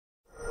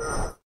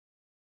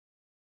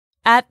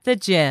At the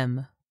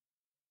gym.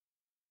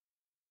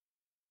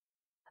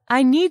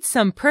 I need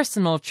some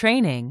personal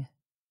training.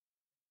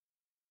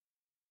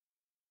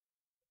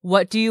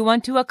 What do you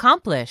want to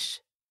accomplish?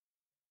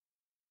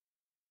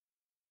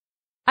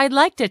 I'd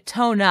like to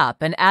tone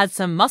up and add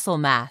some muscle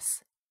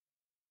mass.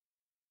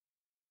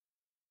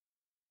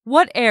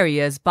 What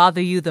areas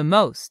bother you the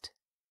most?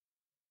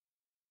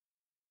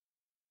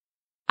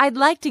 I'd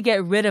like to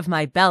get rid of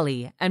my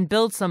belly and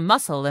build some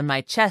muscle in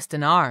my chest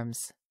and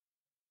arms.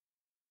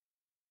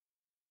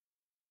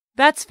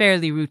 That's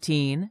fairly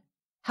routine.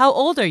 How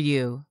old are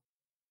you?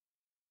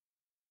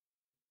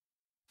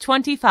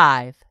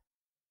 25.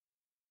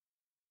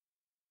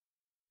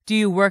 Do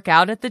you work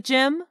out at the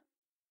gym?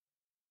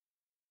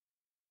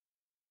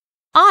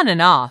 On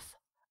and off.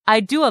 I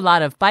do a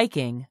lot of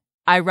biking.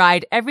 I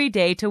ride every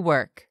day to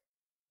work.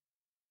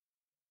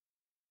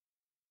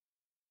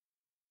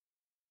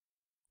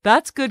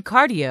 That's good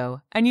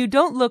cardio, and you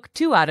don't look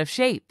too out of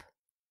shape.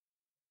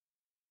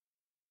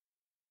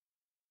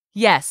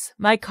 Yes,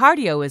 my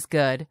cardio is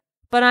good,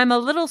 but I'm a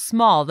little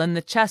small than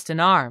the chest and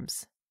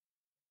arms.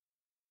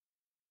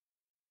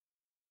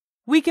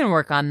 We can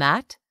work on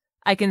that.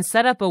 I can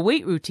set up a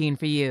weight routine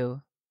for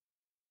you.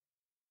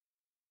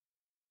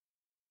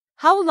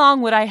 How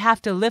long would I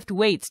have to lift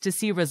weights to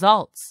see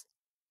results?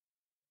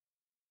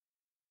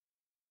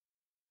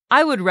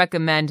 I would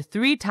recommend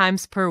 3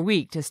 times per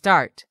week to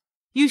start.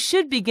 You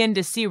should begin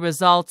to see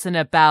results in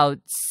about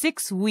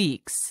 6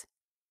 weeks.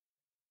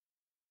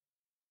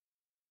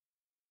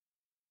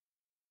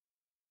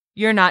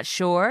 You're not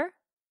sure?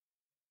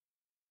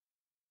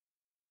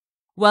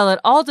 Well, it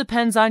all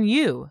depends on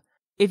you.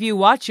 If you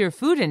watch your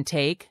food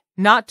intake,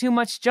 not too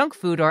much junk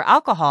food or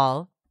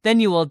alcohol, then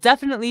you will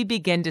definitely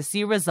begin to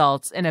see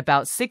results in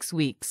about 6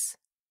 weeks.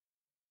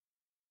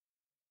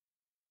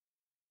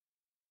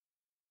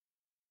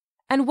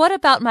 And what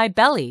about my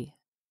belly?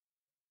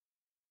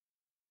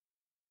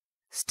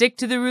 Stick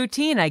to the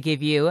routine I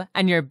give you,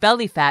 and your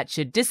belly fat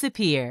should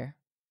disappear.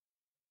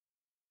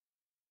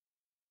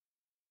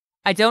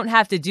 I don't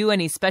have to do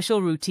any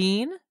special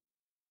routine?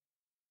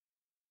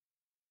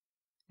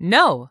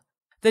 No,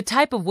 the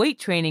type of weight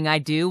training I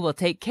do will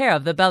take care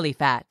of the belly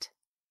fat.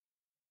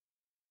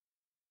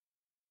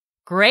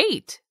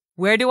 Great!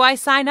 Where do I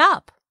sign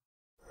up?